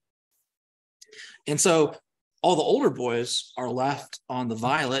Beaufort. And so all the older boys are left on the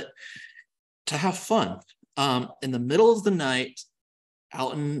Violet to have fun. In the middle of the night,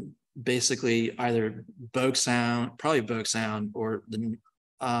 out in basically either Bogue Sound, probably Bogue Sound, or the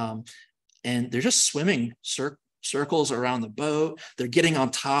and they're just swimming circles around the boat. They're getting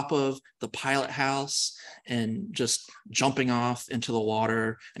on top of the pilot house and just jumping off into the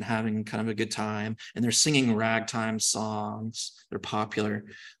water and having kind of a good time. And they're singing ragtime songs. They're popular.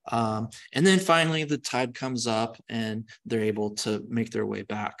 And then finally the tide comes up and they're able to make their way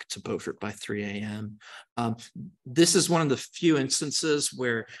back to Beaufort by 3 a.m. This is one of the few instances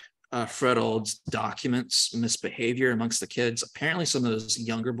where Fred Olds documents misbehavior amongst the kids. Apparently some of those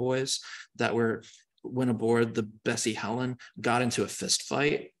younger boys that went aboard the Bessie Helen got into a fist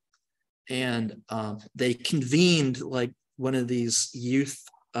fight, and they convened like one of these youth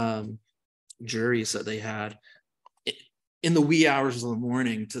juries that they had in the wee hours of the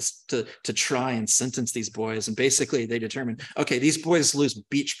morning to try and sentence these boys. And basically they determined, okay, these boys lose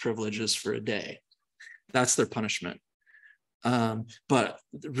beach privileges for a day. That's their punishment. But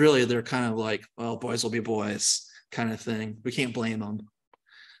really they're kind of like, well, boys will be boys kind of thing. We can't blame them.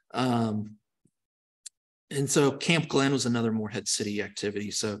 And so Camp Glen was another Morehead City activity.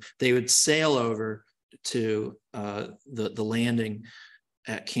 So they would sail over to the landing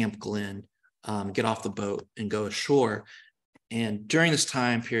at Camp Glen, get off the boat and go ashore. And during this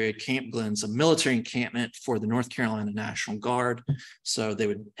time period, Camp Glen's a military encampment for the North Carolina National Guard. So they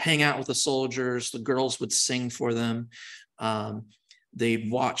would hang out with the soldiers. The girls would sing for them. They'd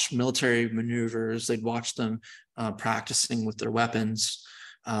watch military maneuvers. They'd watch them practicing with their weapons.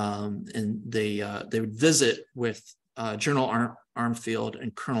 And they would visit with General Armfield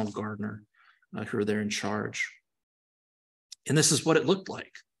and Colonel Gardner, who were there in charge. And this is what it looked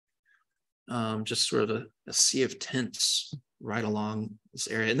like. Just sort of a sea of tents right along this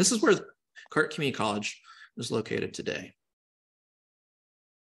area. And this is where Carteret Community College is located today.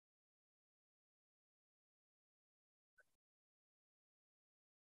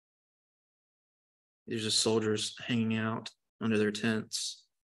 These are soldiers hanging out under their tents.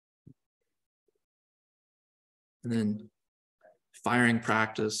 And then firing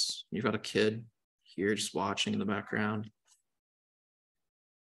practice. You've got a kid here just watching in the background.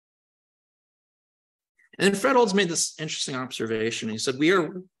 And then Fred Olds made this interesting observation. He said, we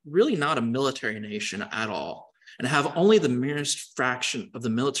are really not a military nation at all, and have only the merest fraction of the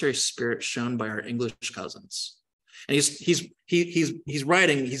military spirit shown by our English cousins. And he's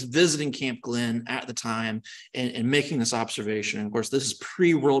writing, he's visiting Camp Glen at the time and making this observation. And of course, this is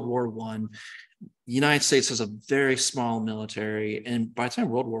pre-World War I. The United States has a very small military. And by the time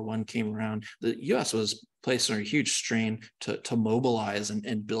World War I came around, the US was placed under a huge strain to mobilize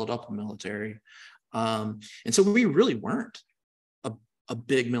and build up a military. And so we really weren't a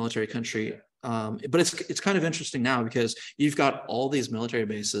big military country. But it's kind of interesting now because you've got all these military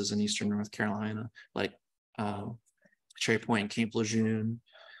bases in Eastern North Carolina, like Cherry Point, Camp Lejeune.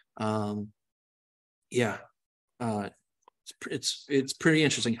 It's pretty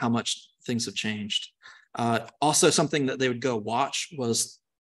interesting how much things have changed. Also, something that they would go watch was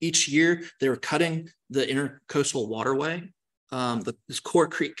each year they were cutting the intercoastal waterway, this Core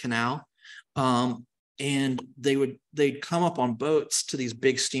Creek Canal. And they'd come up on boats to these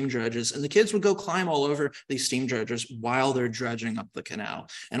big steam dredges, and the kids would go climb all over these steam dredges while they're dredging up the canal.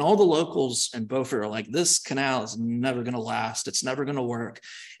 And all the locals in Beaufort are like, this canal is never going to last. It's never going to work.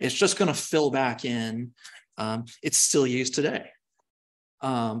 It's just going to fill back in. It's still used today.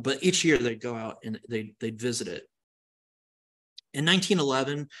 But each year they'd go out and they'd visit it. In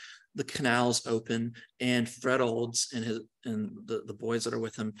 1911, the canals open, and Fred Olds and the boys that are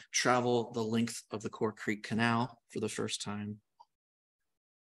with him travel the length of the Core Creek Canal for the first time.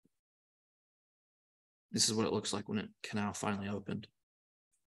 This is what it looks like when the canal finally opened.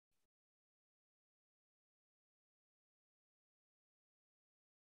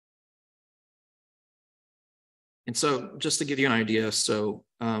 And so just to give you an idea, so,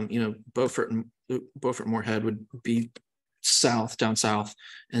 Beaufort Morehead would be down south,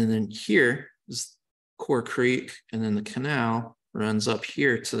 and then here is Core Creek, and then the canal runs up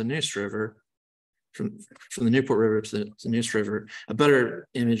here to the Neuse River, from the Newport River to the Neuse River. A better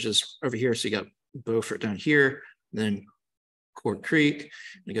image is over here, so you got Beaufort down here, then Core Creek,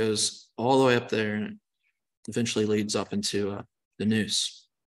 and it goes all the way up there, and it eventually leads up into the Neuse.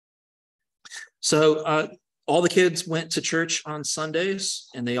 So all the kids went to church on Sundays,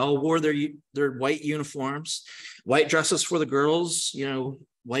 and they all wore their white uniforms, white dresses for the girls,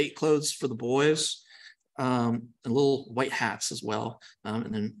 white clothes for the boys, and little white hats as well.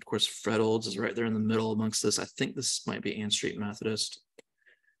 And then, of course, Fred Olds is right there in the middle amongst this. I think this might be Ann Street Methodist.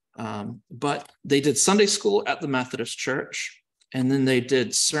 But they did Sunday school at the Methodist Church, and then they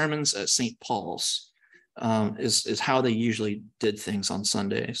did sermons at St. Paul's, is how they usually did things on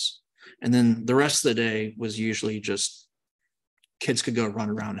Sundays. And then the rest of the day was usually just kids could go run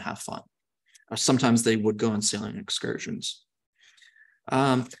around and have fun. Or sometimes they would go on sailing excursions.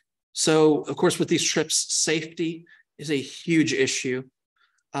 So, of course, with these trips, safety is a huge issue.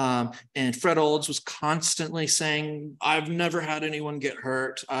 And Fred Olds was constantly saying, I've never had anyone get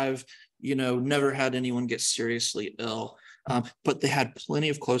hurt. I've, never had anyone get seriously ill. But they had plenty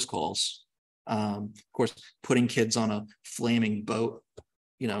of close calls. Of course, putting kids on a flaming boat,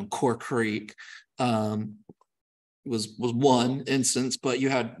 Core Creek was one instance, but you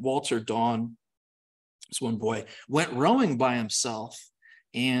had Walter Dawn, this one boy, went rowing by himself,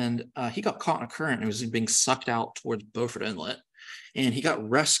 and he got caught in a current and was being sucked out towards Beaufort Inlet, and he got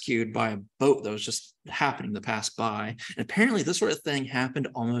rescued by a boat that was just happening to pass by. And apparently this sort of thing happened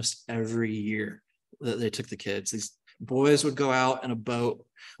almost every year that they took the kids. These boys would go out in a boat,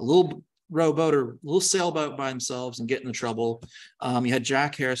 a little rowboat or little sailboat by themselves and get into trouble. You had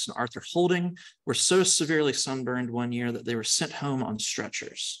Jack Harris and Arthur Holding were so severely sunburned one year that they were sent home on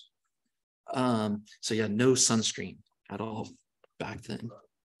stretchers. So yeah, no sunscreen at all back then.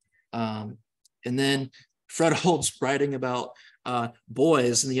 And then Fred Holt's writing about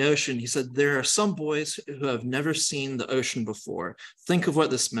boys in the ocean. He said, there are some boys who have never seen the ocean before. Think of what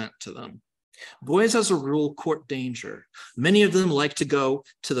this meant to them. Boys, as a rule, court danger. Many of them like to go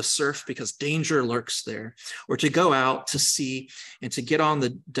to the surf because danger lurks there, or to go out to sea and to get on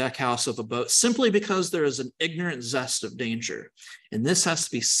the deckhouse of a boat simply because there is an ignorant zest of danger. And this has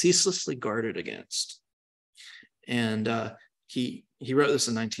to be ceaselessly guarded against. And he wrote this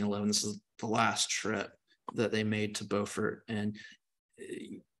in 1911. This is the last trip that they made to Beaufort. And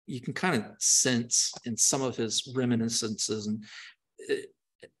you can kind of sense in some of his reminiscences and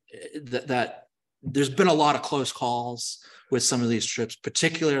that there's been a lot of close calls with some of these trips,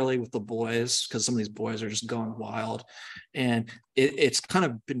 particularly with the boys, because some of these boys are just going wild, and it's kind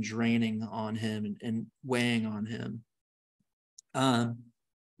of been draining on him and weighing on him.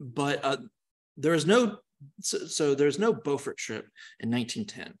 But there's no Beaufort trip in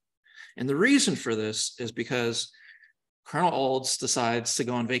 1910, and the reason for this is because Colonel Olds decides to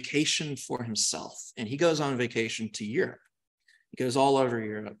go on vacation for himself, and he goes on vacation to Europe. He goes all over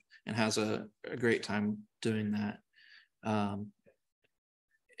Europe and has a great time doing that. And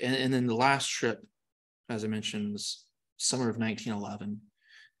then the last trip, as I mentioned, was summer of 1911.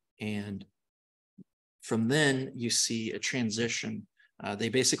 And from then you see a transition. They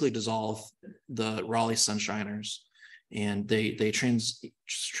basically dissolve the Raleigh Sunshiners, and they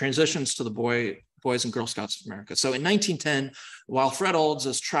transitions to the Boys and Girl Scouts of America. So in 1910, while Fred Olds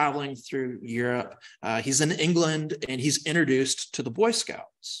is traveling through Europe, he's in England and he's introduced to the Boy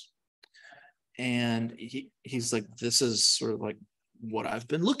Scouts. And he's like, this is sort of like what I've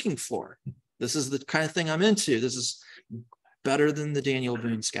been looking for. This is the kind of thing I'm into. This is better than the Daniel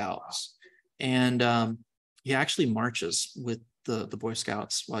Boone Scouts. And he actually marches with the Boy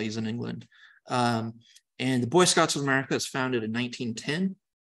Scouts while he's in England. And the Boy Scouts of America is founded in 1910.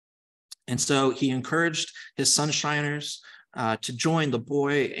 And so he encouraged his Sunshiners to join the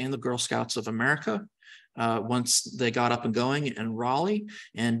Boy and the Girl Scouts of America once they got up and going in Raleigh.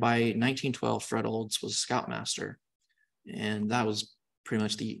 And by 1912, Fred Olds was Scoutmaster. And that was pretty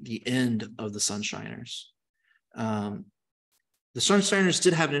much the end of the Sunshiners. The Sunshiners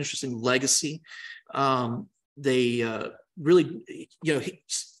did have an interesting legacy. They really,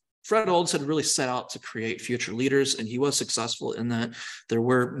 Fred Olds had really set out to create future leaders, and he was successful in that. There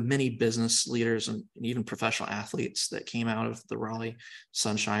were many business leaders and even professional athletes that came out of the Raleigh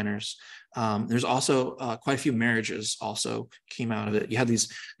Sunshiners. There's also quite a few marriages also came out of it. You had these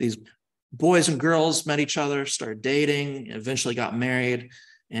boys and girls met each other, started dating, eventually got married,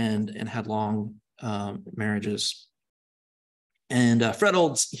 and had long marriages. And Fred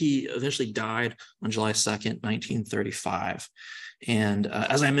Olds, he eventually died on July 2nd, 1935. And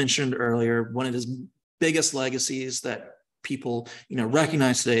as I mentioned earlier, one of his biggest legacies that people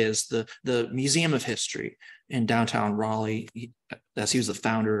recognize today is the Museum of History in downtown Raleigh, as he was the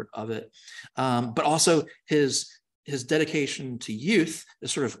founder of it. But also his dedication to youth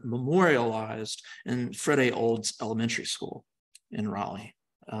is sort of memorialized in Fred A. Olds Elementary School in Raleigh.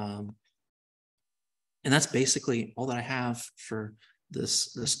 And that's basically all that I have for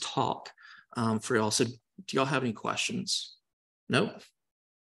this talk for y'all. So do y'all have any questions? No?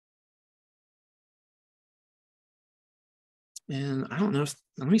 And I don't know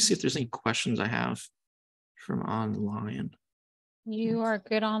let me see if there's any questions I have from online. You are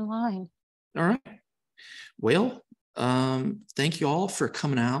good online. All right. Well, thank you all for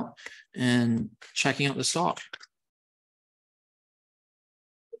coming out and checking out this talk.